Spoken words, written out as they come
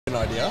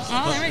an idea.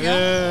 Oh, there we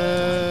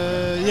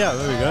go. Yeah,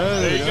 there we go.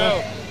 There you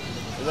go.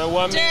 Is that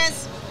 1 minute?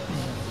 Cheers.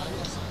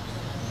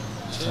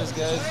 Cheers,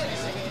 guys.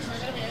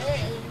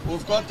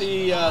 We've got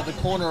the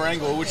corner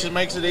angle, which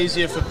makes it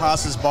easier for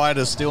passers-by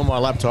to steal my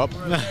laptop.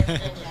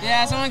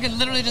 Yeah, someone could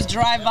literally just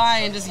drive by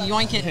and just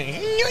yoink it.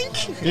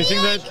 Yoink! Do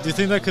you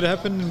think that could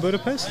happen in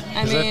Budapest?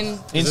 I mean,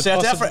 In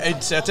South Africa.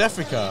 In South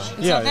Africa.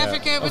 South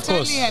Africa it would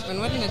totally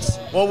happen, wouldn't it?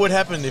 What would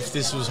happen if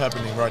this was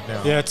happening right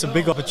now? Yeah, it's a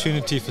big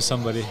opportunity for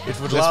somebody. It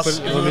would Let's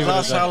last. we'll leave it at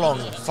Last that. how long?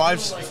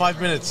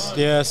 5 minutes.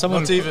 Yeah,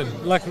 someone. Not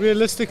even. Like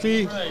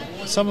realistically,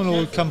 someone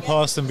will come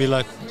past and be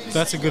like,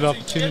 "That's a good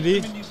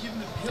opportunity."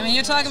 I mean,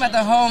 you're talking about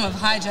the home of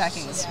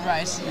hijackings,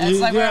 right? That's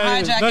like where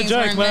hijackings no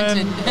joke, were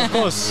invented. man. Of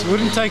course, it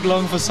wouldn't take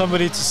long for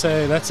somebody to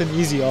say that's an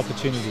easy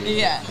opportunity.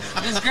 Yeah,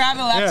 just grab a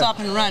laptop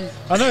and run.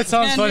 I know it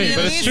sounds And funny, at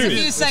but it's least true. a few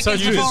It's so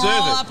seconds true. before we're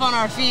all Deserve it. up on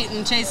our feet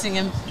and chasing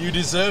him. You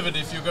deserve it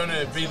if you're going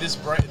to be this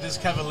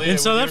cavalier. In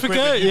with South your Africa,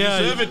 equipment. You yeah,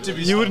 deserve it to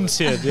be you wouldn't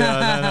see it.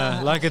 Yeah,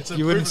 no. Like It's a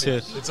you wouldn't see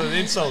privilege. it. It's an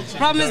insult.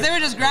 Problem is, they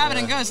would just grab it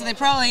and go, so they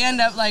probably end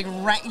up like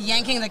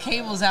yanking the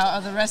cables out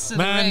of the rest of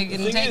the Man, rig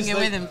and taking it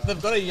with them. They've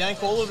got to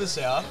yank all of this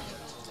out,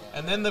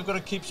 and then they've got to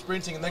keep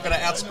sprinting, and they've got to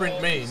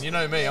outsprint me. And you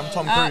know me, I'm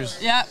Tom Cruise.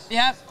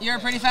 Yep, you're a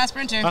pretty fast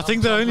sprinter. I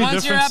think the only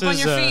Once you're difference up on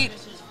is your feet,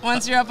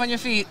 once you're up on your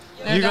feet,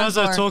 they're you done guys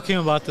are for. talking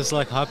about this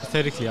like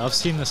hypothetically. I've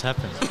seen this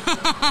happen.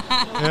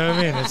 You know what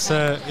I mean? It's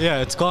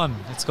it's gone.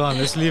 It's gone.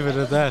 Let's leave it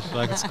at that.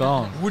 Like it's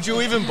gone. Would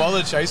you even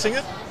bother chasing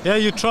it? Yeah,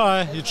 you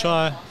try. The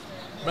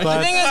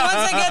thing is,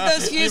 once they get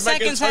those few You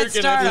make a seconds head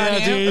token start effort. on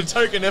Yeah, you, dude. A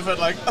token effort,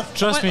 like.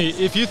 Trust me,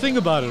 if you think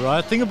about it,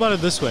 right? Think about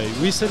it this way.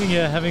 We're sitting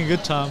here having a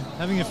good time,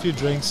 having a few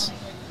drinks.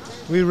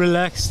 We're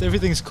relaxed,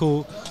 everything's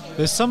cool.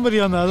 There's somebody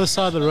on the other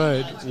side of the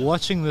road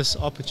watching this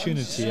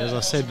opportunity, as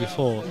I said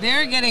before.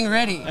 they're getting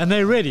ready. And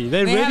they're ready.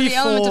 They're They have ready the for...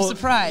 element of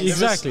surprise.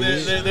 Exactly.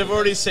 They've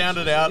already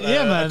sounded out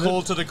Yeah, man. a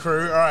call to the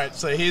crew. All right,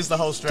 so here's the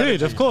whole strategy.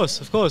 Dude, of course.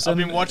 I've And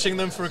been watching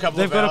them for a couple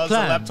they've of got a hours. The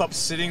plan. laptop's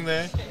sitting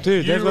there.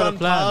 Dude, you they've got a run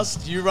plan.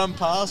 you run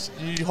past,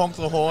 you honk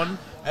the horn.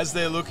 As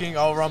they're looking,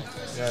 I'll run.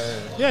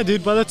 Yeah,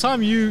 dude, by the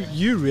time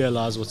you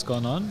realize what's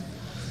going on,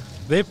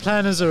 their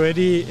plan is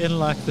already in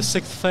like the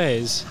 6th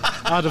phase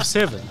out of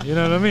 7. You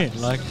know what I mean?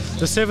 Like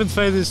the 7th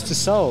phase is to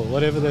sell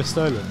whatever they've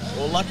stolen.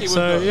 Well, lucky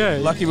So,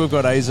 we've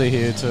got Aza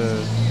here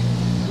to.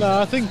 No,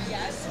 I think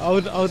I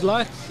would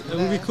like. It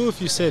would be cool if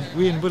you said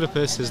we in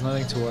Budapest. There's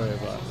nothing to worry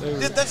about.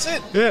 That's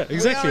it. Yeah,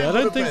 exactly. We are in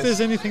I don't think Budapest.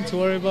 there's anything to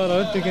worry about.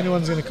 I don't think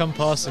anyone's going to come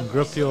past and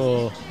grip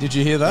your. Did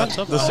you hear that?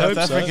 Laptop? The I South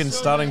hope so. Africans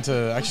starting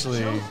to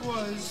actually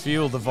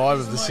feel the vibe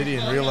of the city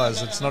and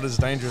realise it's not as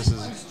dangerous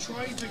as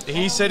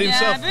he said Yeah,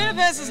 himself.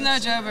 Budapest is no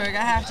Joburg,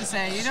 I have to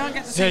say. You don't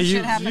get the same Yeah,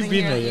 shit happening you've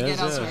been here there, that you yes,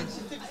 get elsewhere.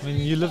 I mean,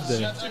 you live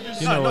there.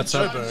 You know No, not what's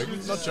up.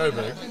 Joburg. Not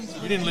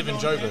Joburg. You didn't live in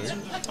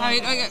Joburg. I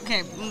mean,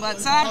 okay, but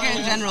South Africa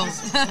in general.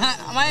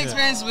 My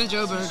experience with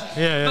Joburg.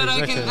 Yeah, But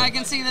exactly. I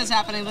can see this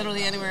happening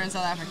literally anywhere in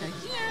South Africa.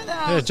 Here, though.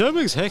 Yeah,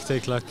 Joburg's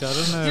hectic. Like I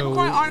don't know. People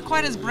aren't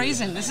quite as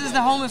brazen. This is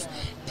the home of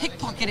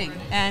pickpocketing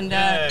and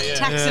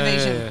tax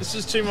evasion. yeah. This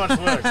is too much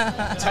work.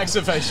 Tax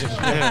evasion.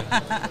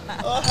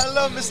 Oh,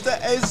 hello, Mr.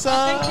 Asa.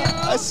 Thank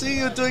you. I see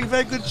you're doing a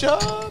very good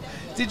job.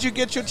 Did you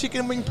get your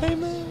chicken wing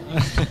payment?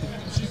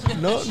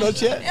 No,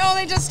 not yet. He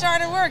only just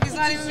started work. He's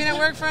not even been at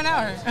work for an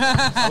hour.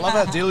 I love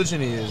how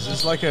diligent he is.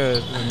 It's like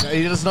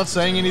he's not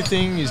saying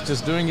anything. He's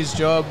just doing his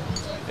job,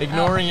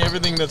 ignoring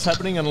everything that's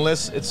happening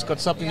unless it's got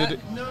something to do.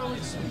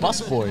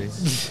 Busboy.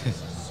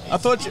 I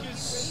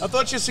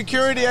thought you're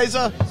security,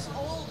 Asa.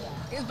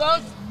 He's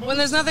both. When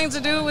there's nothing to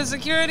do with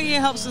security, he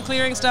helps with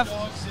clearing stuff.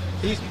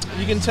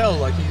 You can tell,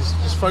 like he's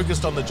just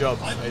focused on the job.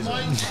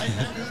 Asa.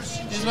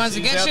 He just wants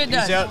to get shit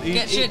done.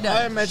 Get shit done.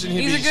 I imagine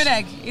he's a good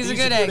egg. He's a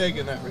good egg.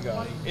 in that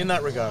regard. In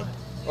that regard.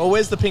 Oh,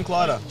 where's the pink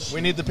lighter? We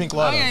need the pink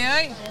lighter.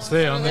 Okay. It's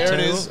there on the There it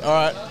table. is. All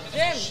right.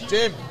 Jim,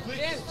 Jim,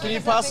 can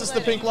you pass us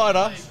the pink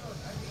lighter?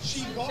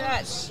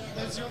 chat.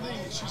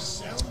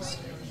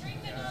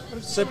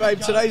 So, babe,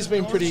 today's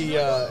been pretty.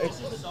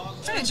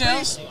 Pretty chill.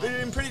 It's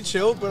been pretty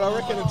chill, but I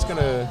reckon it's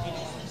gonna.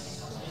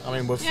 I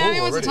mean, we're full Yeah, I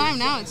mean, what's the already. time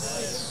now?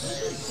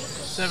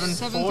 It's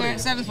 7:40.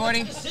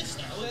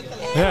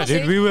 7:40. Yeah,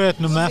 dude, we were at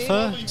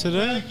Namatha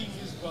today.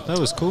 That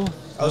was cool.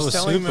 I was that was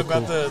telling him super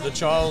about cool. the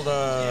child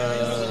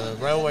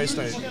railway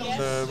station,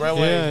 the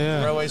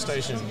railway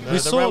station. We the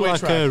saw railway like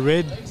track. a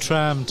red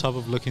tram type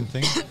of looking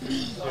thing.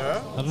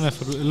 Yeah. I don't know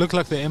if it looked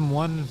like the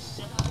M1.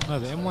 No,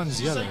 the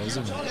M1's yellow,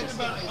 isn't it?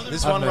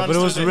 This I one don't know, runs but it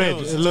was through the red.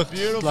 hills. It looked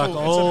Beautiful. like It's a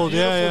old.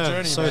 beautiful Yeah,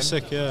 journey, so man.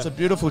 sick. Yeah. It's a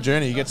beautiful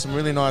journey. You get some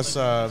really nice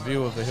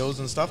view of the hills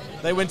and stuff.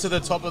 They went to the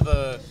top of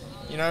the,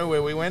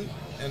 where we went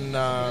and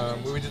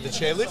where we did the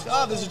chairlift.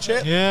 Oh, there's a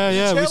chair.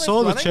 Yeah, we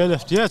saw the running?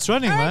 chairlift. Yeah, it's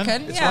running, I man.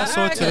 reckon. It's Yeah, I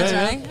saw I it reckon it's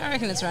today. running. I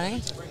reckon it's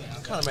running.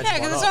 Can't imagine Yeah, why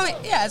because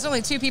not. it's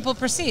only 2 people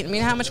per seat. I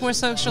mean, how much more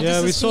social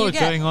Yeah, we distance saw can you it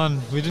get? going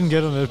on. We didn't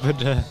get on it,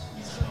 but it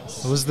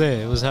was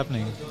there. It was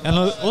happening. And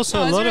also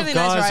Oh, a it's lot a of really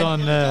nice guys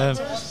ride.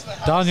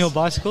 on downhill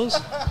bicycles.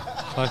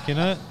 Like,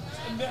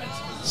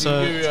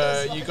 So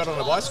You got on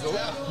a bicycle?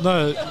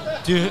 no,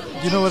 do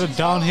you know what a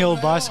downhill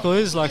bicycle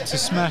is? Like to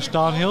smash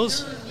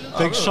downhills,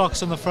 big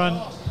shocks on the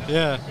front.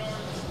 Yeah,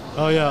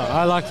 Oh yeah,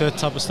 I like that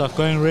type of stuff.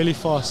 Going really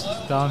fast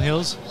down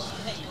hills,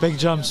 big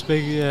jumps,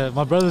 big. Yeah,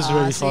 my brother's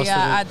really fast.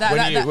 Yeah, that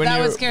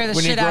would scare the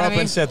when shit you grow out up of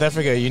me. in South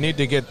Africa, you need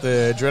to get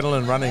the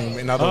adrenaline running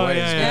in other ways.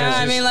 Yeah,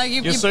 I mean, like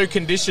you're so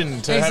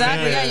conditioned to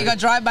exactly. Yeah, you got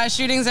drive-by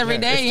shootings every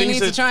day. You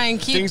need to try and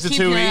keep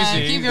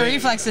your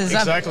reflexes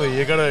up. Exactly.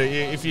 You gotta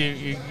if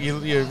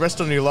you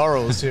rest on your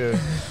laurels, you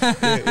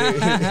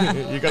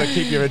gotta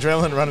keep your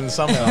adrenaline running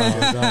somehow.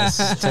 Oh,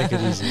 guys, take it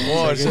easy.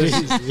 Oh,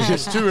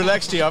 it's too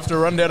relaxed here after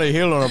run down a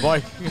hill on a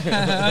bike.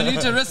 I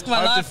need to risk my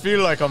life. I have to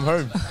feel like I'm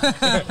home.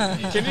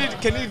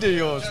 Can you do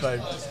yours,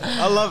 babe?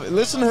 I love it.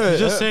 Listen to her. You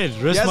just said,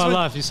 risk my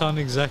life. You sound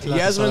exactly like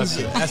Yasmin's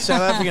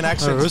South African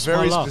accent is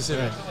very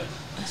specific.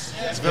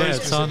 Yeah. It's very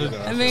specific.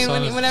 I mean,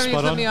 whenever you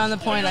put me on the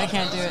point, I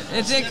can't do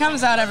it. It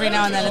comes out every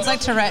now and then. It's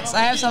like Tourette's.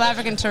 I have South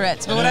African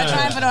Tourette's, but when I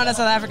try and put on a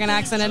South African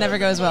accent, it never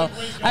goes well.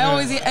 I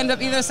always end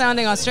up either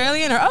sounding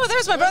Australian or, oh,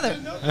 there's my brother.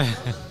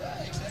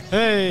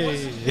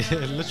 Hey,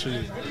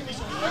 literally.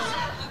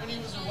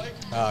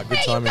 Ah, good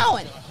Where timing. you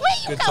going? Where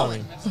you Good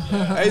going?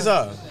 timing.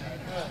 Asa,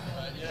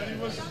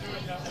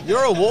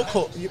 you're a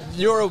workhorse.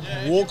 You're a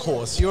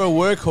workhorse. You're a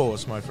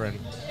workhorse, my friend.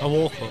 A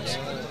workhorse.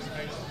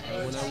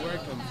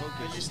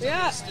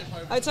 Yeah,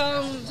 I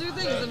tell them two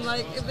things. I'm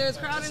like, if there's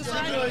crowd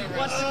inside,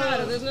 watch the crowd.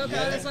 If there's no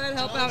crowd inside,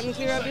 help out and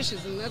clear out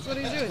dishes, and that's what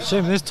he's doing.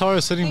 Shame, there's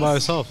Tara sitting by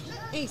herself.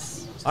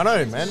 Ace. I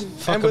know, man.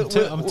 Fuck, And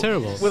I'm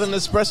terrible. With an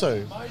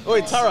espresso.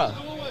 Oi, Tara,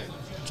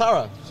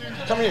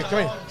 come here.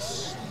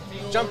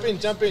 Jump in.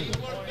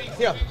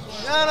 Here.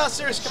 No,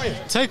 serious, come here.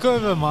 Take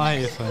over my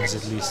earphones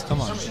at least.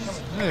 Come on.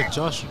 Yeah,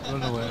 Josh,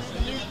 run away.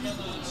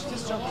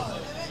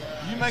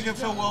 You make her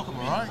feel welcome,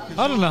 all right?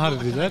 I don't know how to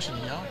do that.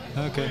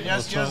 Okay,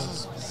 I'll try.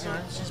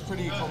 She's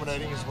pretty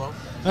accommodating as well.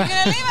 You're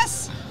gonna leave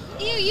us.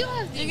 You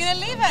have You're gonna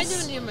leave us. I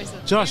don't hear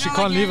myself. Josh, you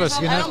can't leave us.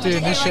 You're going to have to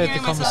initiate the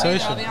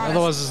conversation. I'll be honest.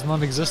 Otherwise, it's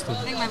non-existent.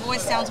 I think my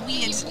voice sounds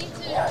weird.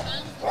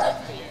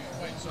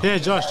 Yeah,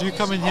 Josh, you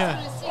come in here.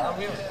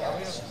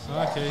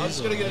 Okay, I'm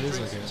just gonna get a drink.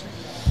 Okay.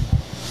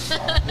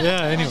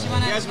 Yeah, anyway.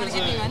 Yasmin's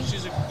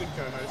she's a good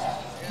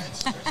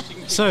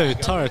co-host. So,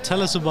 Tara,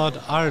 tell us about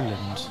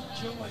Ireland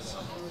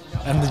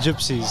and the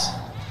gypsies.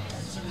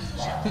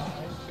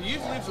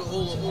 You've lived at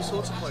all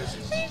sorts of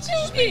places.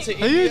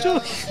 Are you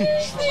joking? I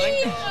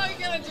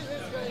gotta do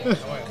this.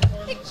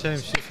 Shame,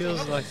 she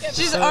feels like...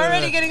 She's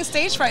already getting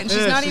stage fright, and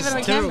she's Yeah, not she's even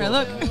on terrible. camera.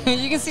 Look,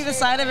 you can see the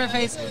side of her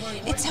face.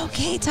 It's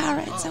okay,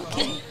 Tara. It's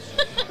okay.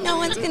 No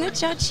one's gonna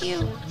judge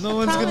you. No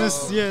one's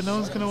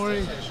gonna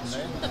worry.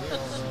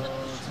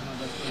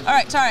 All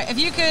right, Tara. If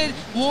you could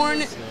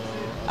warn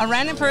a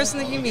random person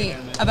that you meet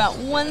about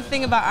one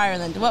thing about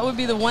Ireland, what would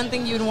be the one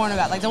thing you would warn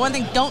about? Like the one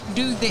thing, don't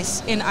do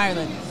this in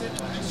Ireland.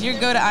 If you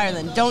go to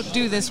Ireland, don't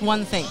do this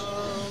one thing.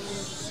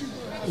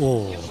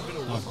 Oh,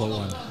 I've got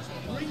one.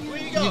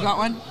 You got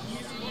one?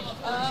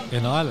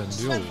 In Ireland,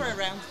 yo. You went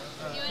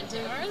to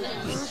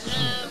Ireland.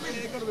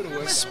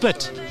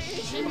 Spit.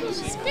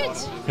 Spit.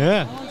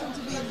 Yeah.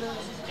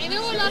 I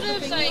know a lot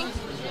of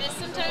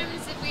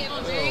sometimes if we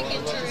have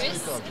American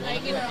tourists,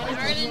 like in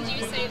Ireland,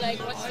 you say like,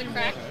 "What's the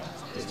crack?"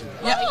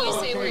 Yeah. You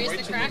say, "Where's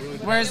the crack?"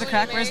 Where's the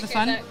crack? Where's the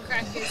fun? That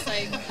crack is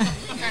like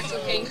crack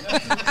cocaine. So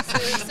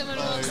if someone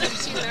walks up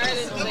to you in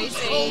Ireland and they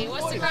say,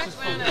 "What's the crack,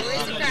 man?" or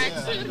 "Where's the crack?"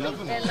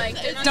 and like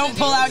they're not Don't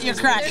pull out your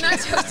crack. They're not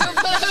supposed to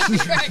pull out the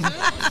crack.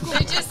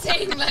 They're just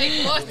saying like,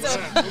 "What's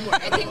up?"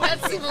 I think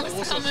that's the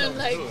most common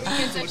like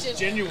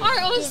misconception. Or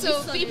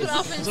also people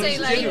often say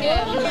like,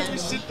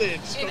 Sit there,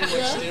 just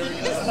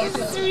this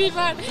is really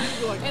bad.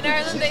 In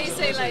Ireland, they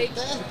say like,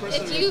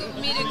 if you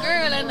meet a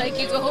girl and like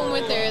you go home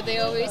with her, they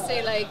always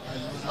say like,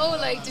 "Oh,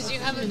 like, did you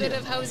have a bit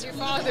of how's your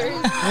father?"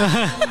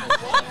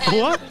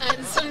 What?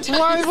 And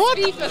sometimes What?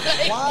 people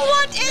like,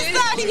 What is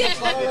that? Yeah.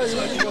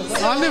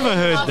 I never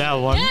heard that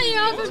one.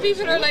 Yeah, often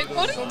people are like,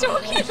 "What are you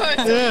talking about?"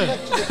 Yeah.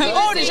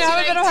 Oh, did you have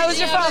a bit of how's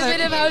your father? A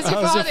bit of how's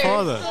your How's your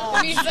father?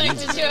 father? Means like,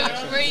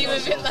 were you a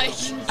bit like,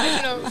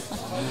 I don't know,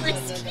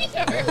 frisky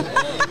or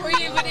were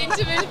you a bit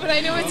intimate? But I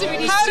know it's a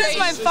really How does strange.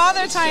 my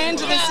father tie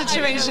into this Yeah, I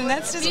situation? know.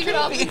 That's just People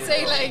creepy. often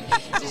say like,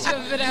 "Did you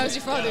have a bit of how's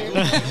your father?" And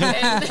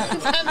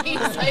that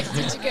means like,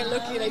 did you get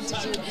lucky? Like,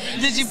 did you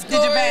Did you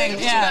bang? Did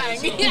you Yeah. bang?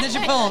 Did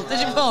you pull? Did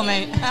you pull,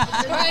 mate?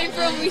 Where I'm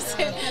from, we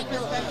say.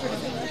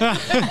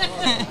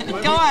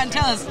 Go on,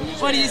 tell us.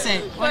 What do you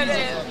say? What But do you say?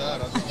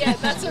 yeah,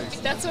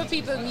 that's what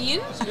people mean.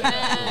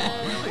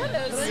 What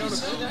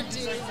else should we not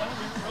do?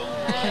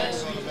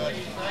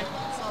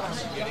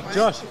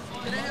 Josh, do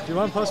you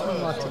want to pass me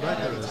my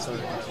tobacco? Sorry.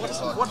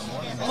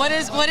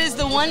 What is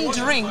the one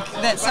drink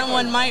that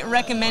someone might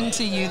recommend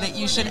to you that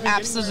you should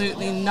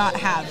absolutely not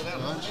have?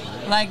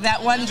 Like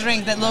that one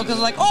drink that locals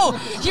are like, oh,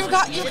 you've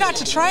got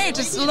to try it.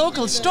 It's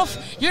local stuff.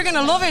 You're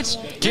gonna love it.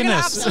 You're gonna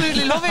Guinness.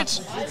 absolutely love it.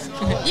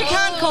 You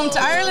can't come to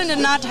Ireland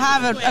and not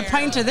have a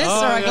pint of this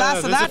Oh, or a yeah, glass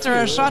of there's that a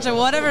or a few. shot of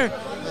whatever.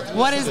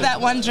 What is that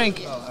one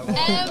drink?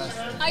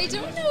 I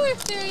don't know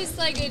if there is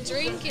like a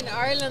drink in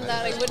Ireland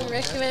that I wouldn't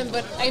recommend,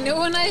 but I know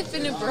when I've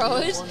been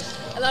abroad,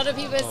 lot of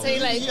people say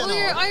like, oh,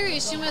 you're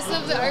Irish, you must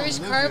love the Irish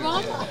car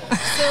bomb.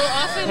 So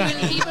often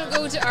when people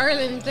go to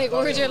Ireland, they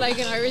order like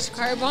an Irish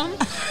car bomb,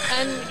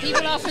 and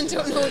people often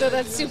don't know that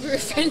that's super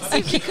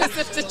offensive because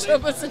of the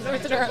troubles in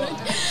Northern Ireland.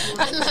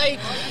 And like,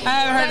 I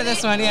haven't heard of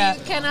this one. Yeah.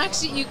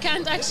 You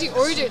can't actually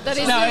order it. That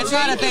is No, it's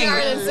not a thing.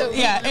 Ireland, so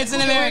Yeah, it's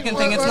an American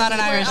thing. It's not an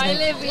Irish where I thing.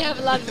 live, we have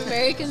a lot of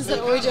Americans that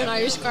order an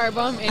Irish car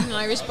bomb in an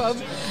Irish pub,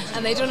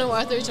 and they don't know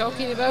what they're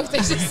talking about. They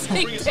just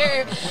think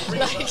they're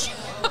like.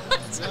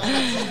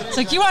 It's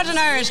like, you want an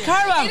Irish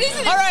car bomb?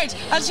 All right,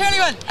 I'll tell you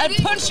what, I'll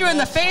punch you in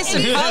the face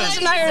and call it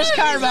an Irish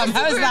car bomb.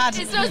 How's that?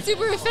 It's not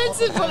super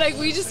offensive, but like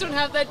we just don't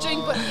have that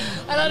drink. But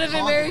a lot of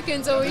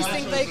Americans always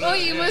think like, oh,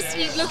 you must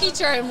eat Lucky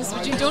Charms,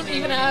 which you don't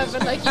even have,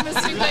 and like you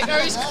must drink like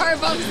Irish car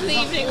bombs in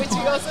the evening, which we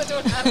also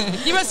don't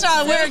have. You must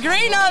all wear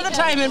green all the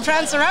time and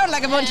prance around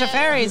like a bunch of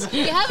fairies.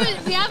 We have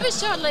a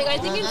shot, like I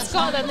think in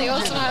Scotland they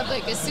also have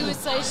like a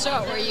suicide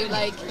shot where you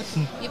like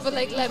you put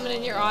like lemon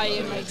in your eye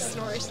and like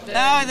snort.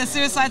 Oh, the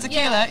suicide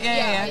tequila.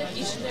 Yeah.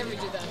 You should never do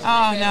that.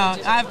 Oh no,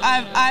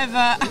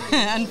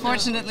 I've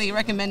unfortunately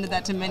recommended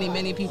that to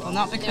many people,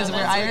 not because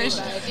we're Irish,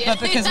 but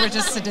because we're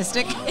just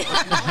sadistic.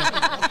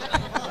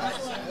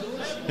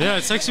 Yeah,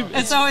 it's actually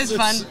It's always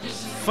fun.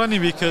 Funny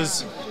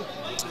because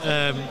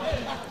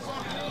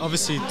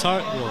obviously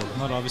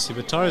not obviously,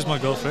 but Tara is my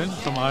girlfriend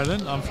from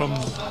Ireland. I'm from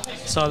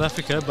South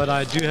Africa, but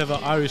I do have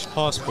an Irish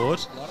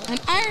passport. An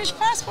Irish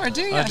passport,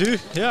 do you? I do,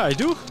 yeah, I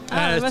do.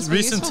 that must be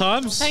Recent useful.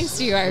 times. Thanks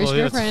to you, Irish Well,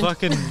 yeah, girlfriend. it's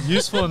fucking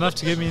useful enough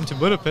to get me into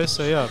Budapest.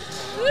 So yeah,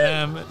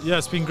 yeah,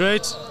 it's been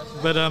great.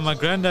 But my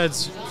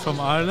granddad's from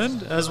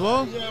Ireland as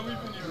well,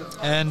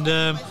 and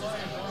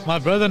my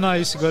brother and I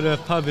used to go to a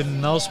pub in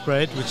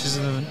Nelspruit, which is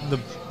in the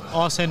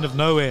arse end of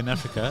nowhere in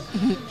Africa.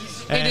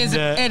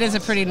 It is a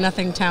pretty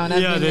nothing town.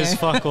 I've Yeah, been there's there.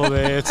 fuck all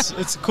there.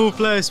 It's a cool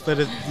place, but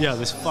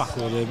there's fuck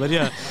all there. But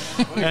yeah,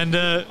 and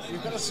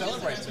You've got to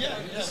celebrate today.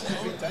 This is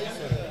a big day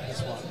for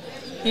this one.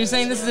 You're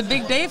saying this is a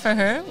big day for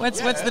her?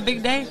 What's the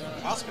big day?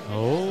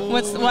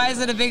 Why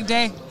is it a big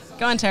day?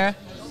 Go on, Tara.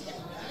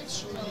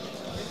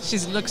 She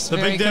looks the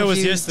very big day confused.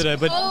 was yesterday.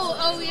 But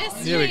Oh,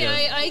 Here we go.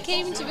 yesterday I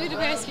came to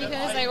Budapest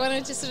because I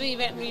wanted to study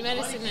veterinary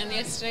medicine, and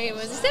yesterday it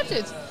was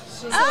accepted.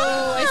 So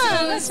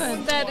I that's suppose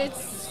fun. that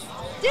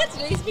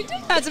today's a big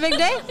day. That's a big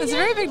day. It's a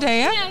very big day,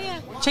 yeah? Yeah.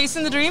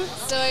 Chasing the dream.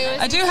 So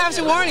I do have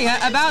to warn you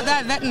about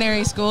that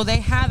veterinary school. They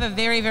have a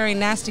very, very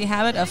nasty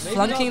habit of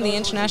flunking the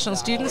international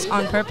students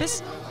on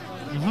purpose.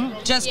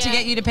 Just to Yeah.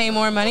 get you to pay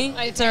more money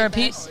I've to heard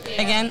repeat that,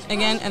 yeah.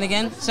 again and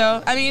again.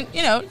 So, I mean,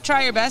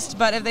 try your best,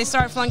 but if they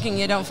start flunking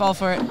you, don't fall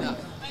for it.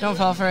 Don't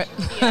fall for it.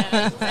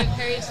 Yeah,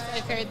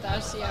 I've heard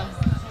that. Yeah.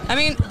 I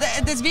mean,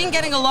 it's been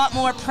getting a lot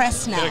more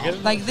press now. get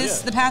it? Like this,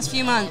 Yeah. the past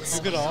few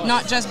months. Good on.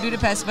 Not just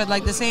Budapest, but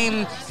like the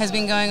same has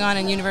been going on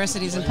in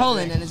universities in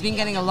Poland, and it's been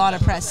getting a lot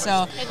of press.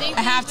 So think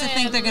I have to they've,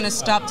 think they're going to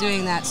stop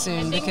doing that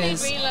soon I think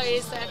because they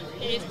realise that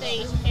if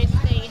they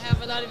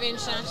have a lot of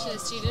international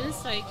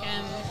students, like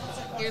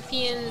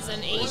Europeans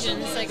and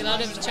Asians, like a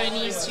lot of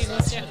Chinese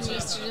students,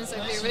 Japanese students,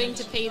 like they're willing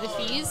to pay the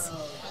fees.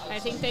 I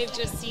think they've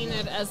just seen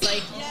it as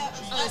like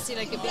honestly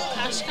like a big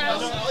cash cow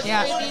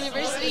Yeah. for the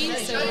university.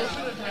 So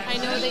I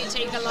know they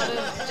take a lot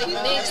of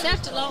they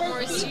accept a lot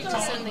more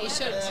students than they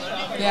should.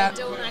 Yeah.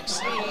 They don't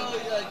actually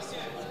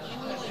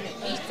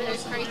meet the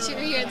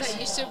criteria that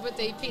you should, but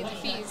they pay the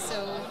fees.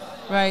 So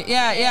right,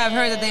 yeah, I've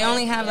heard that they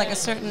only have like a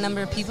certain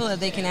number of people that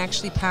they can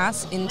actually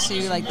pass into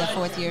like the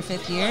 4th year,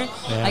 5th year.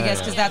 I guess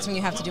because that's when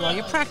you have to do all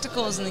your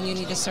practicals, and then you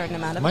need a certain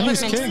amount of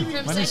Money's equipment. king.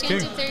 from Money's second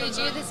king. to third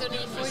year, there's only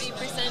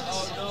 40%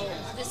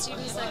 of the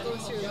students that go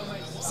through.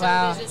 So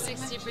Wow. there's a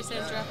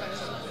 60%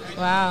 dropout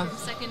Wow, from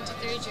second to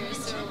third year.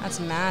 So that's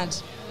mad.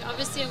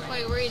 obviously I'm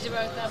quite worried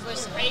about that. But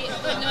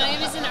when I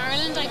was in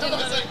Ireland, I did a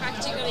lot of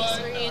practical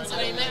experience,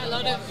 and I met a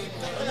lot of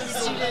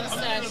students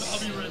that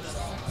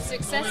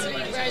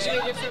successfully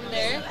graduated from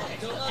there.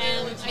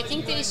 And I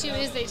think the issue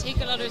is they take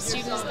a lot of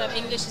students that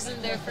English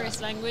isn't their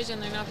first language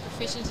and they're not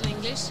proficient in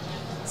English,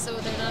 so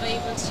they're not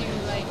able to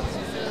like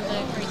fulfill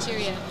the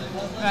criteria.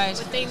 Right,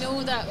 But they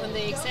know that when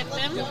they accept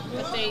them,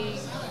 but they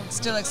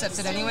still accept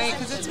it anyway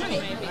because it's money,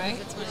 maybe right?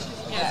 it's money.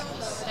 Yeah,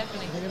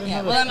 definitely.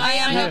 Yeah. Well, I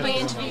am had my happy.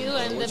 interview,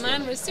 and the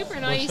man was super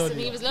nice, and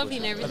he was lovely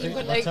and everything.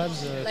 But my like,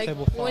 time's, like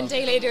table one 5.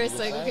 day later, it's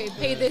like, okay,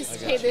 pay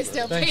this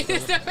now, pay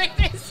this now, pay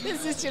this.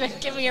 This is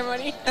like, give me your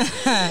money.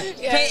 Yeah.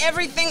 Pay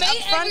everything Pay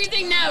up front.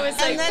 everything now.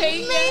 It's and like, then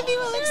pay, maybe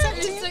we'll accept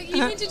It's you. like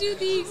you need to do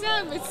the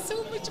exam. It's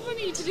so much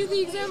money to do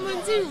the exam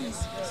on Zoom.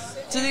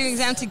 To do the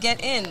exam to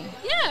get in.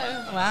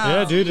 Yeah. Wow.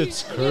 Yeah, dude,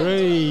 it's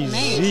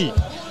crazy.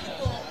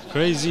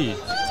 Crazy.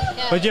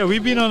 Yeah. But yeah,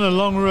 we've been on a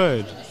long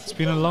road. It's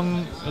been a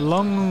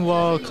long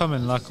while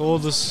coming. Like all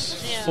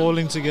this Yeah.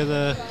 falling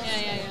together.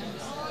 Yeah.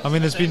 I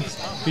mean, it's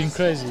been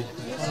crazy.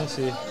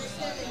 Honestly.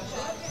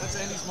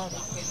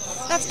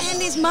 That's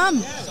Andy's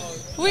mum.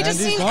 We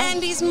just Andy's seen mum?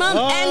 Andy's mum.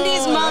 Oh,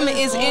 Andy's mum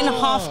is in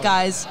Hoff,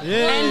 guys. Yeah.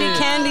 Andy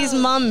Candy's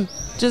mum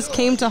just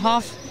came to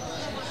Hoff.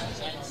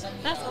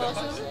 That's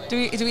awesome.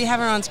 Do we have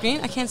her on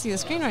screen? I can't see the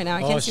screen right now.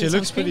 I can't Oh, see she this on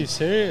looks screen. pretty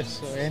serious.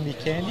 So Andy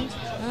Candy.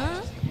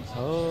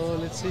 Oh,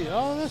 let's see.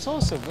 Oh, that's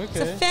awesome. It's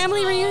a Okay.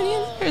 family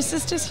reunion. Her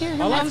sister's here.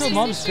 Her I like mom's her here.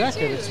 mom's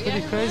jacket. It's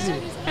pretty crazy.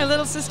 Her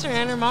little sister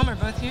and her mom are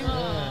both here.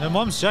 Her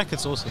mom's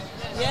jacket's awesome.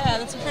 Yeah,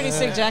 that's a pretty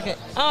sick jacket.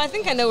 Oh, I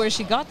think I know where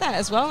she got that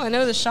as well. I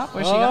know the shop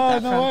where she got Oh,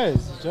 that no from.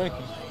 ways.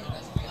 Joking.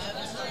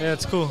 Yeah,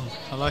 it's cool.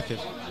 I like it.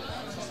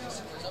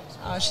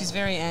 Oh, she's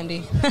very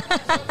Andy.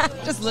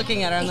 Just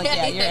looking at her, I'm like,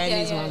 yeah, you're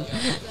Andy's mom.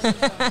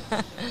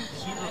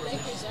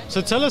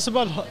 So tell us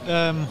about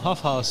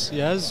Hoff House.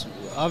 Yes,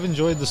 I've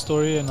enjoyed the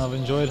story and I've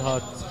enjoyed how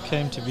it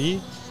came to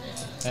be.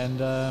 And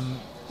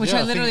Which yeah, I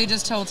think- literally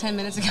just told 10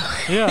 minutes ago.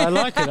 Yeah, I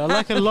like it. I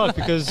like it a lot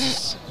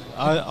because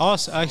I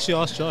actually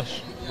asked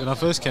Josh when I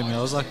first came here.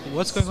 I was like,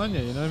 "What's going on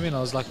here?" You know what I mean?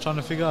 I was like trying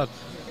to figure out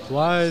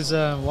why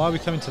are we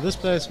coming to this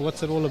place?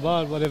 What's it all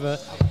about? Whatever.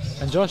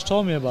 And Josh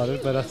told me about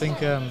it, but I think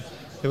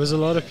there was a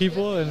lot of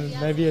people, and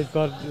maybe it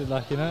got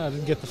I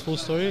didn't get the full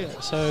story.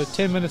 So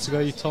 10 minutes ago,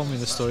 you told me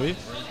the story,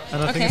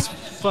 and I think it's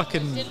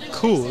fucking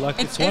cool. Like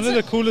it's one of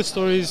the coolest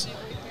stories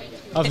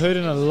I've heard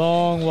in a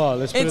long while.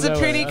 Let's put It's it a that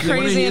pretty way. If you want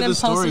to crazy hear and the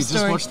story, impulsive just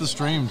story. watch the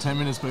stream 10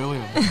 minutes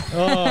earlier.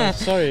 Oh,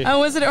 sorry. Oh,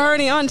 was it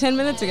already on 10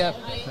 minutes ago?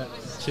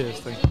 Cheers.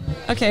 Thank you.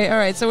 Okay, all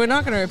right. So we're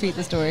not going to repeat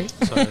the story.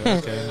 Sorry. Okay.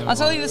 never I'll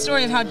tell mind. you the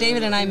story of how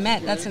David and I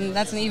met. That's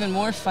an even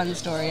more fun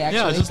story, actually.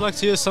 Yeah, I just like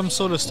to hear some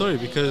sort of story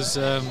because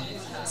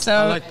so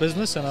I like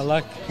business and I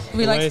like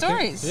we the like way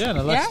stories. Yeah, and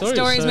I like stories.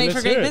 Stories so made let's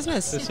for great hear it.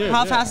 business. Let's hear it,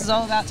 Hoff yeah. House is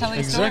all about telling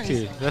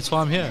Exactly. stories. That's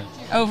why I'm here.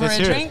 Over Let's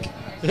a hear drink,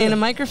 it. in a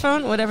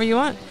microphone, whatever you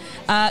want.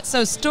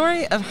 So,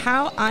 story of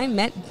how I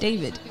met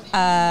David.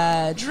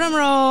 Drum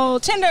roll,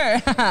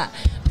 Tinder.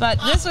 But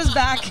this was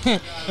back.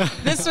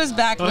 This was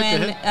back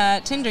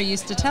when Tinder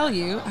used to tell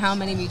you how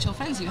many mutual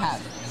friends you have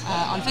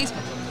on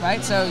Facebook,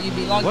 right? So you'd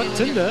be logged What, in. with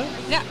your- Tinder?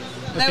 Yeah.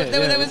 Okay,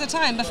 there yeah. was a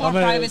time before I'm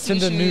a privacy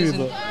Tinder issues. noob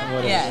or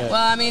whatever, yeah. yeah.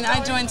 Well, I mean,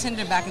 I joined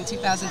Tinder back in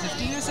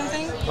 2015 or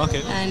something.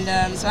 Okay.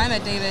 And so I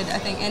met David, I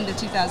think, end of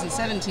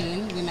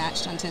 2017. We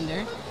matched on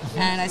Tinder.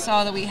 And I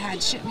saw that we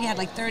had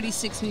like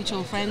 36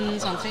 mutual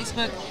friends on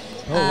Facebook.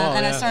 Oh, wow,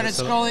 and I yeah, started that's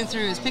a lot. scrolling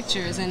through his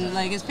pictures, and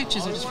like his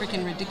pictures were just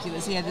freaking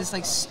ridiculous. He had this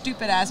like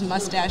stupid ass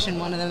mustache in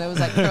one of them that was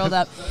like curled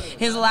up.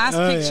 His last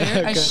Oh, yeah, picture,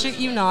 I okay. shit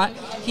you not,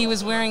 he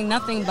was wearing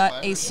nothing but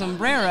a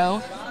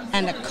sombrero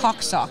and a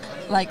cock sock.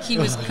 Like he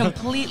was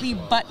completely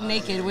butt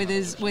naked with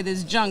his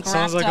junk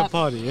Sounds wrapped like a up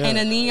party, yeah. in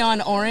a neon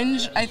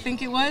orange, I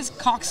think it was,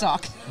 cock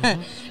sock.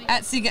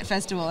 At Seagate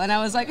Festival, and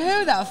I was like,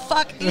 who the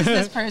fuck is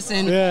this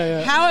person?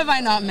 Yeah. How have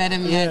I not met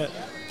him yet?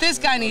 Yeah. This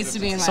guy needs to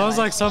be in my Sounds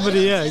life. like somebody,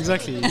 yeah,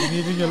 exactly. You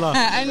need in your life.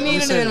 I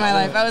needed him said in my it,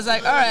 life. yeah. I was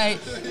like, all right,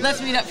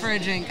 let's meet up for a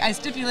drink. I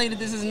stipulated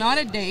this is not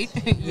a date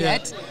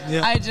yet.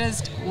 yeah. I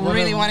just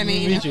really want to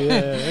meet you.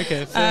 Yeah,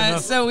 okay, fair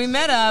enough. So we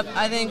met up.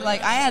 I think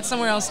like I had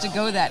somewhere else to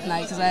go that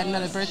night because I had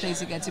another birthday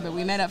to get to. But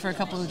we met up for a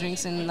couple of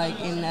drinks in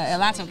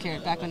Elato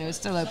Carrot back when it was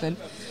still open.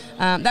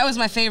 That was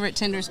my favorite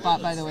Tinder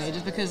spot, by the way,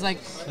 just because like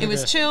it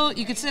was chill.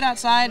 You could sit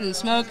outside and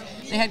smoke.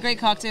 They had great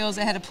cocktails.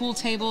 They had a pool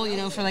table,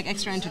 for like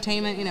extra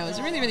entertainment. It was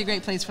a really, really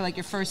great place for like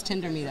your first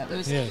Tinder meetup. There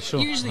was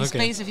usually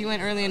space if you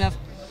went early enough.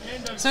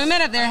 So we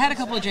met up there, had a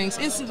couple of drinks,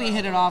 instantly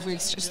hit it off. We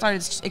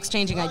started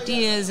exchanging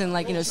ideas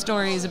and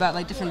stories about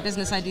like different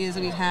business ideas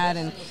that we've had,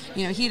 and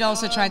he'd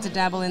also tried to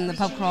dabble in the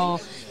pub crawl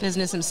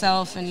business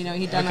himself, and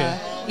he'd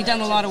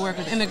done a lot of work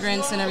with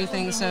immigrants and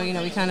everything. So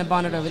we kind of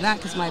bonded over that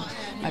because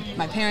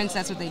my parents,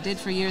 that's what they did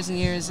for years and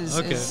years is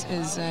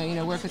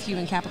work with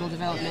human capital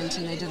development,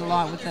 and they did a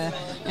lot with the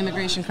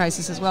immigration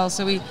crisis as well.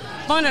 So we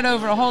bonded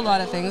over a whole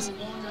lot of things.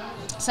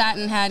 Sat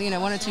and had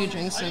one or two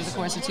drinks over the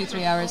course of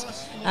 2-3 hours.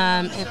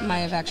 It might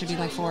have actually been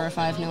like 4 or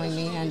 5, knowing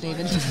me and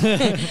David.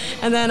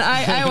 And then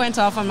I went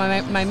off on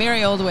my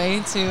merry old way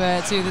to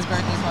this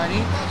birthday party.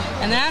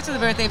 And then after the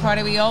birthday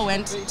party, we all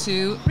went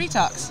to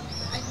Retox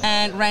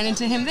and ran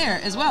into him there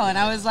as well. And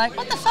I was like,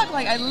 what the fuck?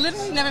 Like, I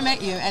literally never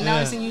met you, and now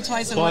I've seen you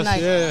twice in one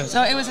night. Yeah.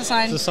 So it was a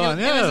sign. It's a sign,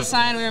 It was a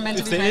sign we were meant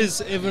to if be there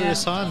friends. is ever a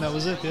sign, that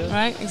was it, yeah.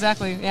 Right,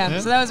 exactly, yeah.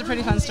 So that was a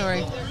pretty fun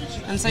story.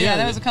 And so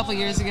that was a couple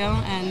years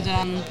ago,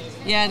 and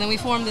then we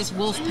formed this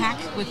wolf pack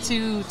with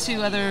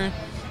two other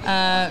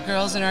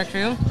girls in our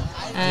crew,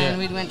 and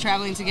we went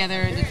traveling together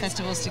and did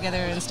festivals together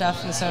and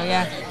stuff. And so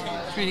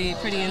pretty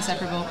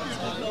inseparable.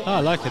 Oh, I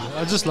like it.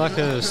 I just like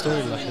a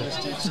story like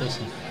that. It's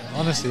awesome.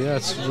 Honestly, yeah,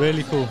 it's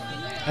really cool.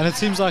 And it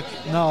seems like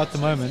now at the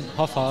moment,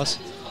 Hoff House,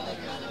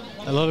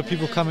 a lot of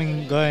people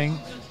coming, going,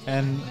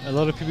 and a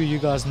lot of people you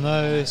guys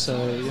know, so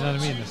you know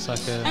what I mean. It's like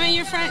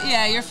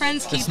your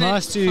friends keep it's it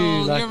nice to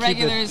full. like Your keep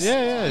regulars,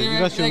 it. You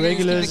got your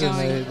regulars, keep it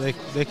and going.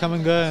 they come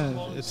and go.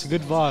 And it's a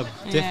good vibe.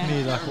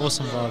 Definitely like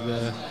awesome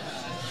vibe.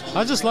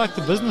 I just like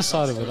the business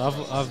side of it.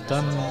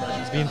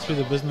 I've been through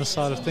the business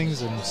side of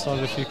things and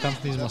started a few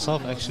companies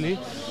myself actually.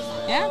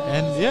 Yeah.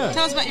 And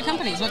Tell us about your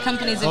companies. What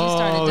companies have you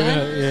started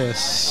doing?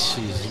 Yes.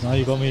 Jeez, now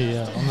you got me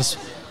on this.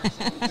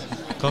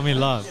 Got me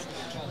live.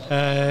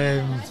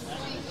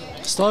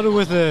 Started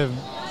with a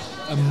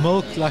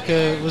milk,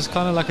 it was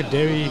kind of like a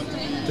dairy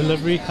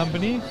delivery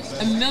company.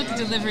 A milk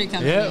delivery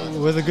company. Yeah,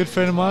 with a good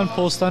friend of mine,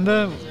 Paul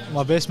Stunder,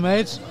 my best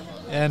mate.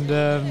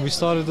 And we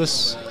started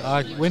this.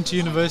 I went to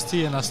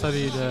university and I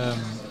studied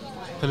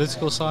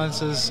political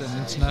sciences and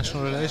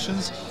international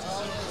relations,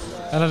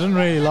 and I didn't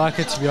really like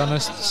it, to be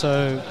honest.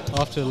 So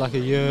after like a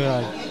year,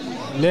 I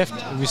left.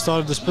 We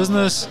started this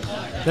business.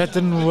 That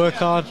didn't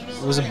work out.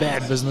 It was a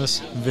bad business,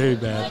 very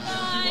bad.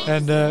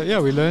 And yeah,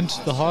 we learned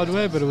the hard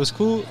way, but it was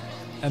cool.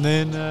 And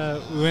then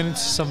we went into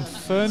some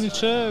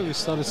furniture. We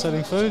started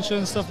selling furniture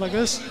and stuff like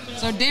this.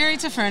 So dairy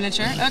to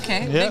furniture.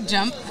 Okay, Yeah. big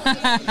jump.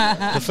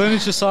 The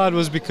furniture side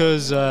was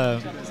because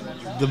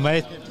the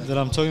mate that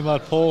I'm talking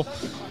about, Paul,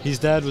 his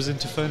dad was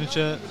into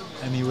furniture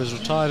and he was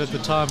retired at the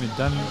time. He'd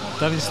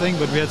done his thing,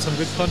 but we had some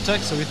good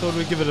contacts, so we thought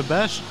we'd give it a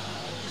bash.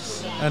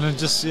 And it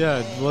just, yeah,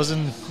 it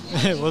wasn't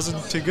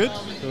too good.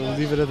 So we'll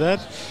leave it at that.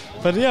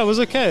 But yeah, it was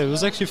okay. It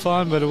was actually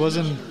fine, but it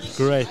wasn't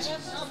great.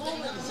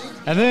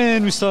 And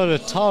then we started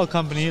a tile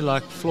company,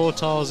 like floor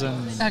tiles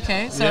and...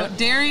 Okay, so Yeah.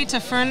 dairy to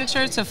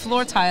furniture to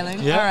floor tiling.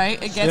 Yeah. All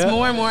right, it gets Yeah.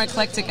 more and more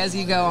eclectic as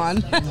you go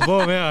on.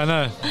 Well, yeah, I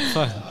know.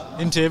 Fine.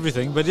 Into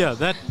everything. But yeah,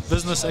 that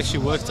business actually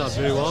worked out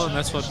very well, and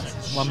that's what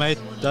my mate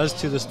does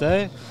to this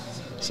day.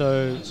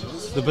 So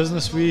the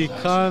business we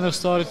kind of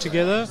started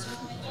together,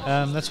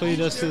 that's what he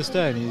does to this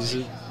day, and he's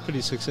a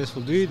pretty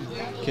successful dude,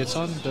 gets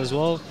on, does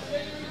well.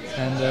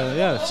 And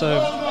yeah,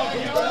 so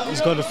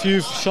he's got a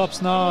few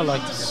shops now,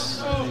 like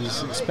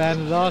he's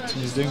expanded out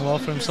and he's doing well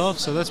for himself,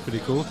 so that's pretty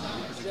cool.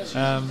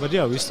 But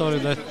yeah, we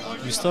started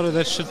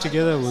that shit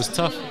together. It was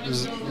tough. It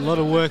was a lot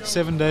of work,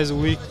 7 days a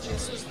week.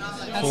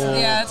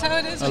 Yeah, that's how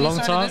it is. A when you long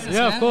start time. business,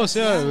 Yeah, man. of course.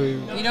 Yeah.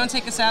 You don't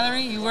take a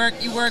salary. You work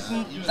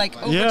like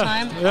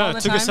overtime Yeah, all I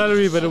the took time. a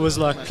salary, but it was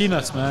like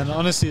peanuts, man.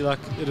 Honestly, like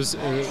it was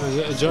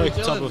a joke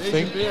type of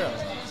thing.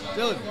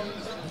 Dylan,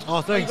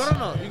 Oh, thanks. you got or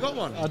not? You got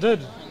one. I did.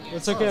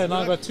 It's okay.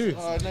 Now I got two.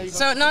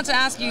 So, not to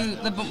ask you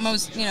the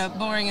most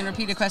boring and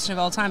repeated question of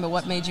all time, but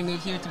what made you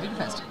move here to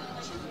Budapest?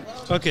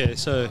 Okay,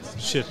 so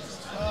shit.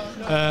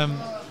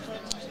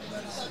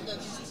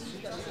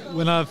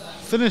 When I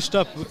finished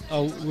up,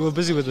 we were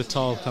busy with the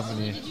tile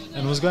company,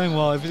 and it was going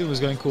well. Everything was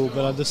going cool,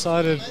 but I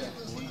decided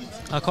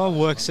I can't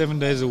work 7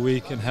 days a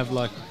week and have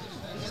like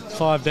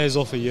 5 days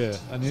off a year.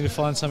 I need to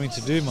find something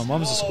to do. My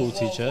mom's a school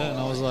teacher, and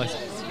I was like,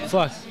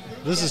 fuck,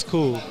 this is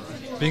cool.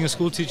 Being a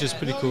school teacher is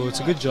pretty cool.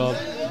 It's a good job.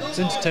 It's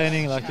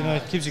entertaining, like,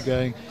 it keeps you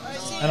going.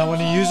 And I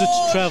want to use it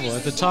to travel.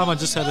 At the time, I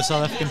just had a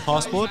South African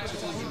passport,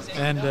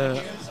 and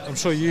I'm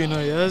sure you know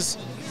yours.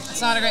 It's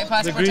not a great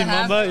passport The green to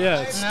have. mamba, yeah,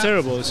 it's No.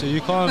 terrible. So you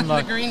can't The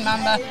like, green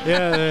mamba.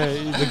 yeah,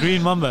 the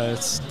green mamba.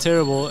 It's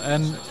terrible.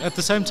 And at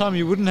the same time,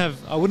 I wouldn't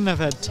have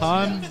had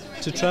time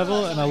to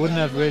travel, and I wouldn't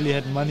have really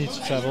had money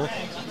to travel.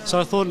 So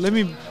I thought, let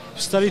me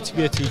study to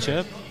be a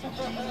teacher,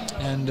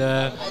 and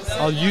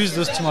I'll use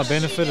this to my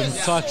benefit and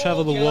try to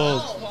travel the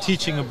world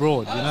teaching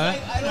abroad. Right,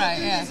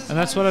 yeah. And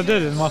that's what I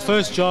did. And my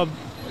first job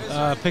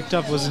I picked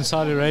up was in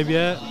Saudi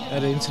Arabia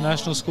at an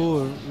international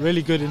school, a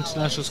really good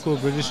international school,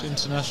 British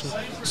international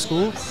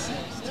school.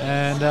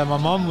 And my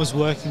mom was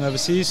working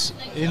overseas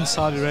in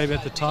Saudi Arabia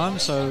at the time,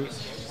 so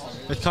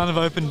it kind of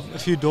opened a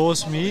few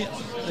doors for me.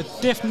 It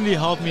definitely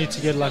helped me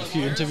to get like a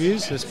few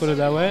interviews, let's put it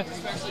that way.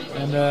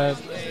 And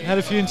had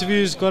a few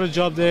interviews, got a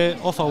job there,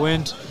 off I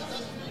went.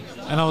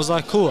 And I was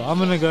like, cool, I'm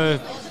going to go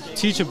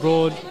teach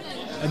abroad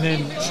and then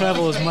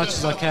travel as much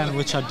as I can,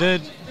 which I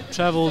did.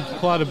 Traveled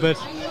quite a bit,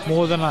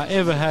 more than I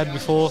ever had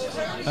before.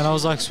 And I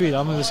was like, sweet,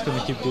 I'm just going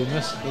to keep doing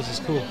this. This is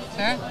cool.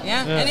 Fair?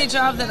 Yeah. Yeah. Any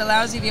job that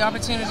allows you the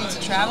opportunity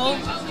to travel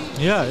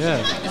Yeah, yeah.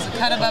 is a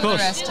cut above the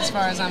course. rest as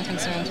far as I'm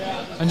concerned.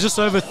 And just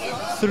over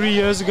 3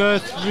 years ago,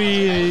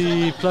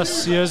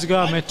 3+ years ago,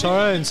 I met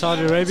Tara in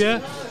Saudi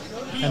Arabia.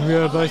 And we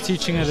were both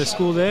teaching at a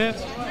school there.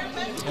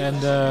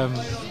 And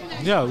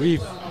yeah, we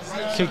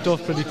kicked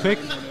off pretty quick.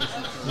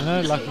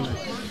 Like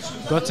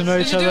we got to know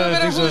Did each you do other. a bit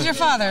of Things Who's were- Your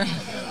Father?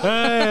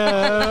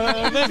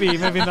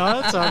 maybe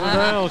not. I don't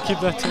know. I'll keep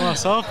that to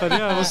myself. But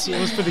yeah, it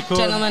was pretty cool.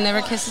 Gentleman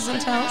never kisses and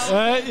tells.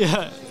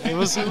 Yeah, it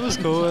was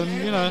cool,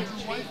 and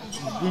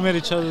we met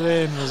each other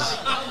there, and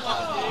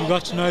we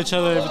got to know each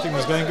other. Everything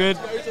was going good,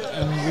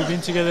 and we've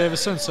been together ever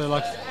since. So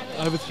like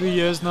over 3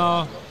 years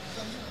now,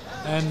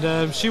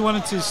 and she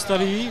wanted to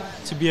study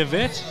to be a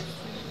vet.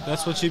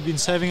 That's what she'd been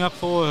saving up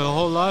for her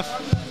whole life,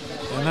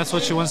 and that's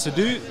what she wants to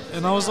do.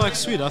 And I was like,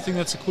 sweet. I think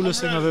that's the coolest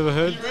thing I've ever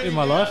heard in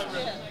my life.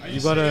 You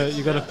got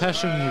a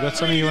passion, you got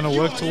something you want to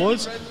work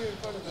towards.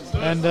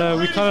 And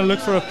we kind of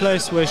looked for a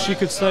place where she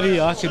could study,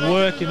 I could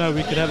work, we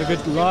could have a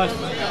good life.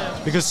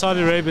 Because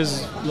Saudi Arabia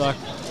is like,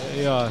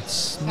 yeah,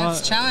 it's not...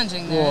 It's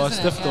challenging there, Well,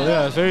 isn't it's difficult, it?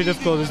 yeah, it's very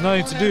difficult. There's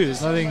nothing to do,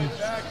 there's nothing...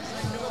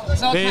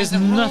 There's all There's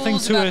kinds of nothing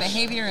rules to about it.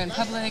 behavior in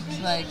public.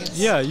 Like it's,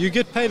 Yeah, you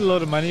get paid a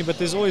lot of money, but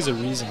there's always a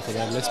reason for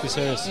that, let's be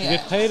serious. You Yeah.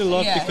 get paid a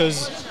lot Yeah.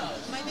 because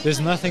there's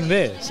nothing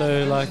there.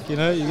 So like, you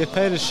get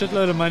paid a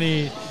shitload of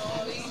money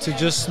to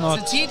just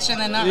not... to teach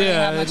and then not really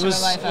have much of a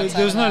life outside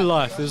There's of no that.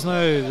 life.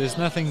 There's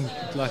nothing,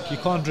 like, you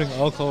can't drink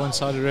alcohol in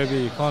Saudi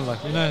Arabia. You can't, like,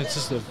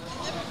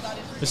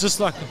 it's just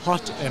like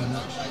hot and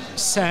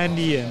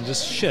sandy and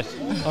just shit.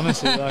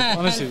 Honestly,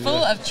 And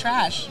full of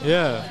trash.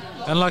 yeah.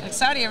 And like,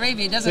 Saudi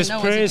Arabia doesn't there's know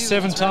what to do. prayers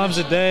 7 It's times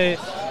a day.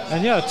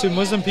 And yeah, to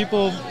Muslim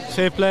people,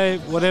 fair play,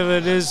 whatever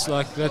it is,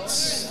 like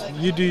that's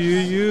you do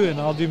you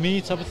and I'll do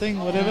me type of thing,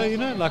 whatever, you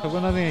know, like I've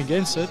got nothing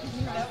against it.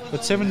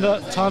 But 7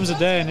 times a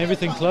day and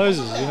everything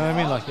closes, you know what I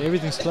mean? Like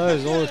everything's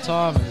closed all the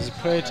time, and there's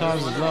prayer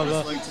times and blah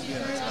blah.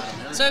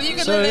 So if you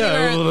could live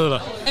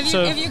anywhere,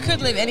 if you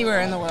could live anywhere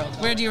in the world,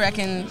 where do you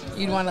reckon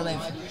you'd want to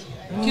live?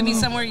 Could be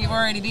somewhere you've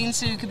already been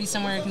to, could be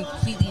somewhere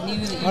completely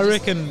new that you I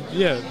reckon,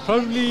 yeah,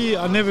 probably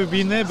I've never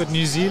been there, but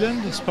New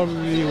Zealand is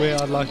probably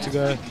where I'd like to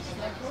go.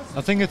 I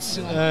think it's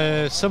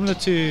similar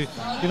to,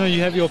 you know,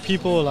 you have your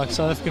people, like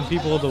South African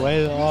people, the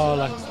way they are,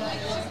 like,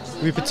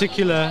 we're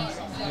particular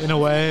in a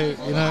way,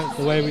 you know,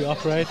 the way we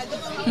operate.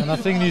 And I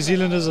think New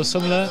Zealanders are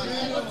similar.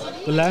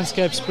 The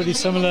landscape's pretty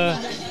similar.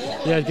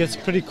 Yeah, it gets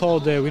pretty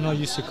cold there. We're not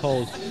used to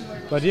cold.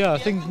 But yeah, I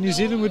think New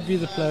Zealand would be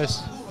the place.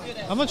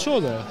 I'm not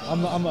sure though.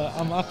 I'm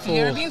up for... Have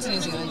you ever been to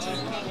New Zealand?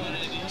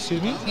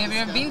 Excuse me? Have you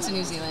ever been to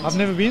New Zealand? I've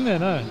never been there,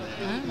 no.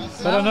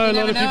 But I know a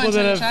lot of people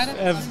that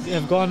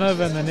have gone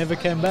over and they never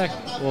came back,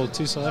 well,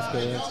 to South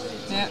Africa.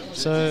 Yeah.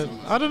 So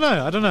I don't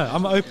know.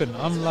 I'm open.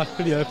 I'm like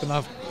pretty open.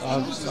 I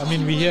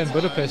mean, we're here in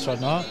Budapest right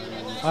now.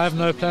 I have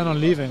no plan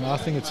on leaving. I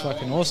think it's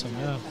fucking awesome.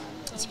 Yeah.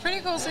 It's a pretty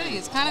cool city.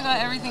 It's kind of got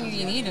everything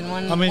you need in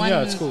one. I mean,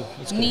 yeah, it's cool.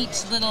 It's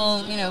neat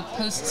little, you know,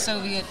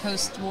 post-Soviet,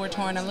 post-war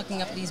torn. I'm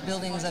looking up these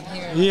buildings up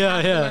here.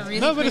 Yeah. Really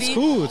no, but pretty.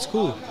 It's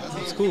cool.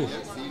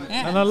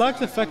 Yeah. And I like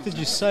the fact that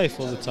you're safe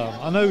all the time.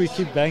 I know we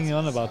keep banging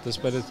on about this,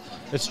 but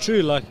it's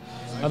true. Like,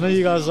 I know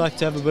you guys like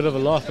to have a bit of a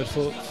laugh, but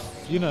for,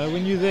 you know,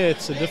 when you're there,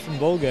 it's a different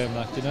ball game.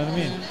 Like, you know what I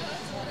mean?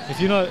 If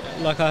you're not,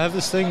 like, I have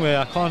this thing where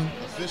I can't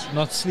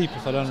not sleep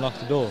if I don't lock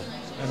the door.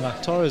 And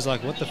like Tara's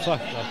like, what the fuck?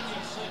 Like,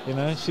 you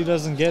know, she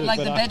doesn't get it, like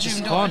but the I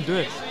just bedroom door. can't do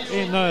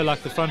it. No,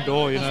 like the front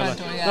door, you know, front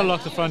like, door, yeah. gotta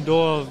lock the front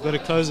door, gotta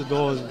close the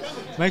doors,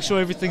 make sure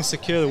everything's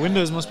secure, the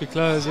windows must be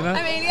closed, you know.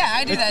 I mean, yeah,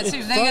 I do that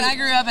too. Then again, I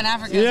grew up in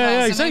Africa as well,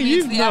 yeah, so exactly. maybe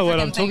it's You the know what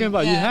African I'm talking thing.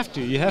 about. Yeah.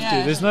 You have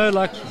to. There's no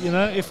like, you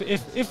know,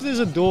 if there's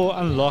a door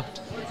unlocked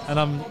and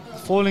I'm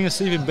falling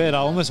asleep in bed, I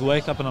almost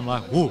wake up and I'm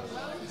like, whoa,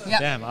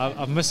 damn,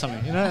 I've missed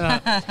something, you know.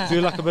 And I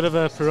do like a bit of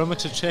a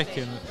perimeter check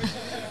and.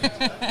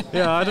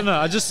 Yeah, I don't know.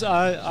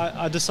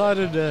 I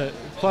decided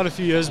quite a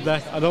few years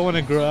back I don't want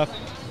to grow up.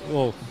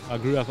 Well, I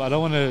grew up. I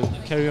don't want to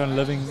carry on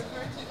living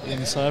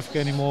in South Africa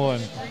anymore,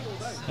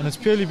 and it's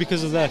purely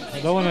because of that. I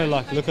don't want to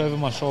like look over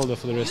my shoulder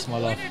for the rest of my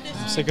life.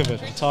 I'm sick of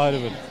it. I'm tired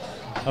of it.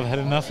 I've had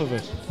enough of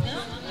it.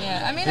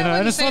 Yeah, I mean, you know,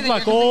 and it's not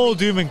like all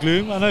doom and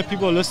gloom. I know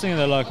people are listening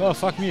and they're like, "Oh,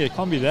 fuck me, it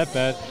can't be that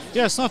bad."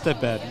 Yeah, it's not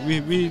that bad.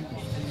 We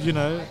you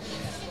know.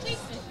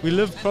 We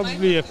live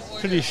probably a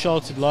pretty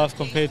sheltered life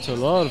compared to a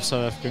lot of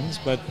South Africans,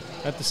 but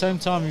at the same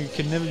time, you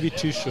can never be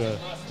too sure,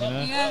 you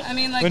know? Yeah, I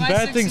mean, like when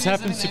bad things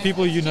happen to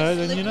people you know,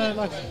 then you know,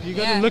 like, you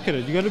got to look at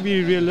it. You got to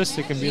be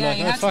realistic and be like,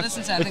 oh, fuck,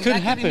 it could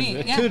happen.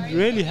 It could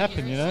really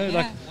happen, you know?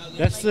 Like,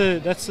 that's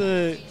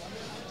the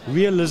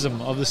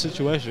realism of the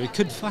situation. It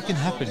could fucking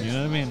happen, you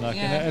know what I mean? Like,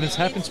 you know, and it's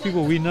happened to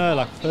people we know,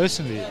 like,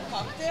 personally.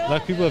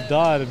 Like, people have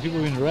died and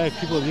people have been raped.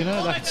 People, you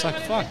know, like, it's like,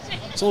 fuck.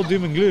 It's all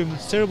doom and gloom.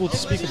 It's terrible to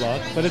speak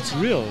about, but it's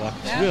real. Like,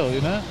 it's real,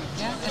 you know?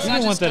 Yeah. You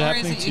don't want that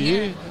happening to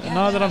you. And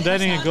now that I'm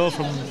dating a girl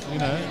from, you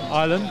know,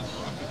 Ireland,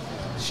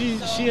 she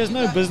has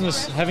no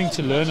business having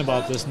to learn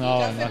about this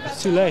now, and like,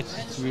 it's too late.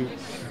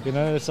 You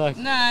know, it's like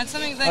it's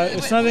something like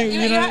it's nothing.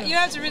 You know, you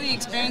have to really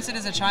experience it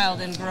as a child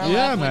and grow up.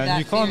 Yeah, with man, that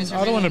you can't.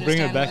 I don't want to bring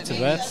it back to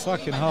that.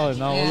 Fucking hell! And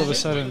now all of a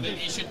sudden,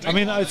 I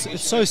mean,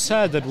 it's so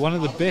sad that one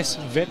of the best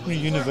veterinary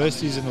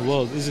universities in the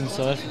world is in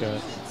South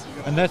Africa,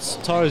 and that's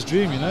Tara's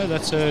dream. You know,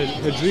 that's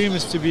her dream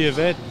is to be a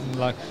vet. And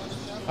like,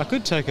 I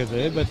could take her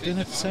there, but then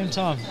at the same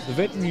time, the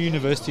veterinary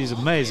university is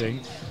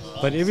amazing,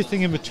 but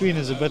everything in between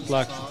is a bit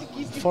like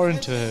foreign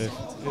to her.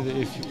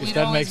 If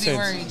that makes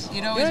sense.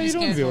 You'd always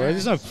you don't be worried.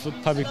 There's no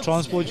public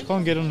transport. You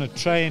can't get on a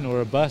train or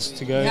a bus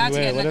to go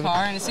anywhere. Whatever.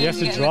 You have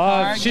to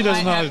drive. She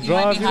doesn't know how to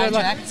drive. You might be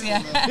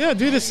hijacked, yeah,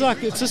 dude. It's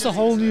like it's just a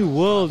whole new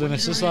world, and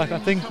it's just like I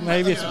think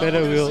maybe it's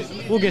better.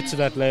 We'll get to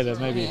that later.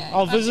 Maybe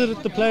I'll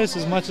visit the place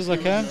as much as I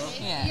can.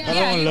 Yeah, I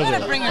don't want to live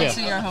there. Bring her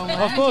to your home.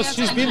 Of course,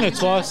 she's been there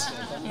twice,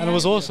 and it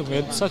was awesome. We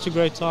had such a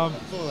great time,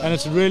 and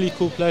it's a really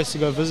cool place to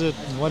go visit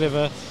and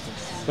whatever.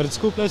 But it's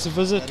a cool place to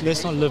visit.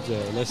 Let's not live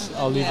there.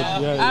 I'll leave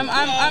it. Yeah.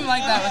 I'm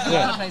like that with a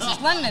lot of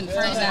places. London,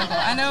 for example.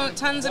 I know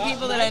tons of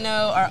people that I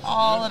know are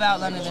all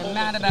about London. They're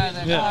mad about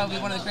it. Oh, it'll be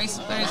one of the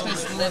greatest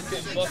places to live.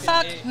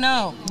 Fuck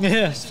no.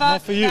 Yeah, fuck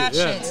not for you. That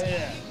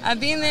shit. I've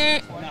been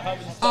there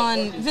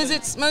on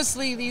visits.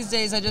 Mostly these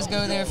days I just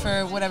go there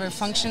for whatever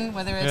function,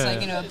 whether it's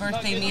like, you know, a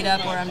birthday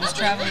meetup or I'm just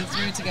traveling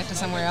through to get to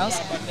somewhere else.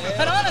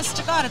 But honest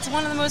to God, it's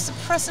one of the most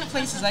oppressive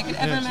places I could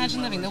ever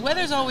imagine living. The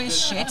weather's always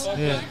shit.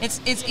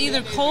 It's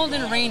either cold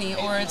and rainy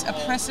or it's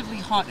oppressively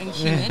hot and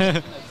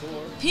humid.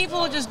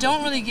 people just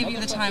don't really give you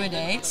the time of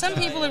day. Some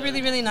people are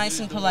really, really nice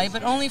and polite,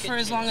 but only for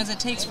as long as it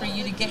takes for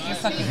you to get your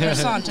fucking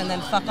croissant and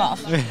then fuck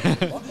off.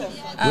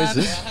 Where's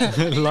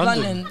this?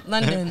 London.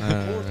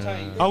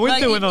 I went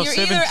there when I was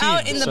you're 17. either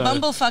out in the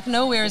bumblefuck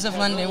nowheres of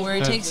London, where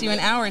it takes you an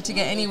hour to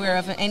get anywhere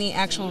of any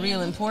actual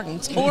real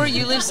importance, or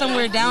you live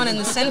somewhere down in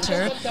the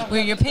center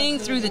where you're paying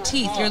through the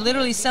teeth. You're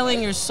literally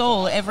selling your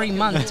soul every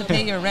month to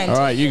pay your rent. All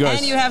right, you guys.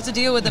 And you have to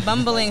deal with the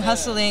bumbling,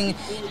 hustling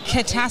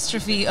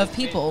catastrophe of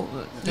people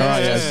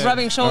just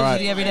rubbing shoulders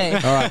with you every day. All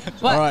right.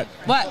 What? All right.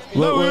 What?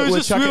 We're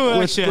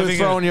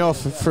throwing you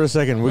off for a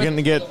second. We're going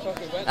to get...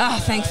 Oh,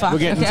 thank fuck.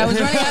 Okay, I was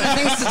running out of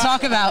things to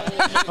talk about.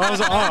 I was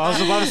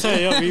about to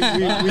say,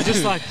 yeah, we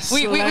just like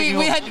we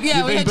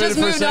had just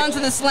moved on to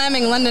the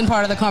slamming London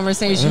part of the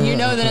conversation. You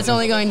know that it's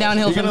only going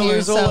downhill from here.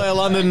 You're going to lose all our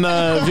London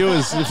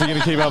viewers if you're going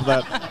to keep up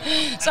that.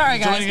 Sorry,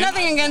 guys.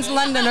 Nothing against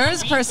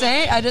Londoners per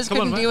se. I just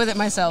couldn't deal with it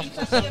myself.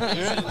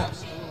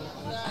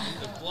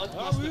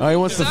 Oh, he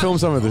wants to film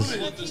some of this.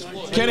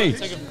 Kenny.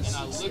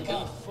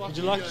 Would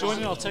you like to join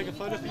in? I'll take a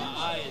photo for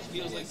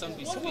you.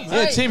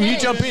 Yeah, Tim, you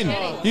jump in.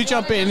 You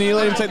jump in and you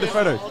let him take the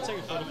photo.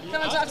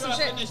 Come and talk some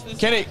shit.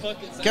 Kenny,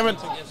 come on.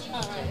 Oh,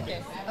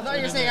 okay. I thought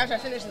you were saying after I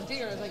finish this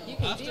beer, I was like, you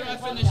can beer.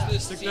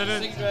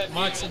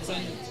 Mike's in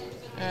front.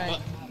 All right.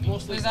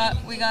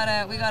 We got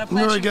a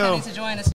pledge from Kenny to join us.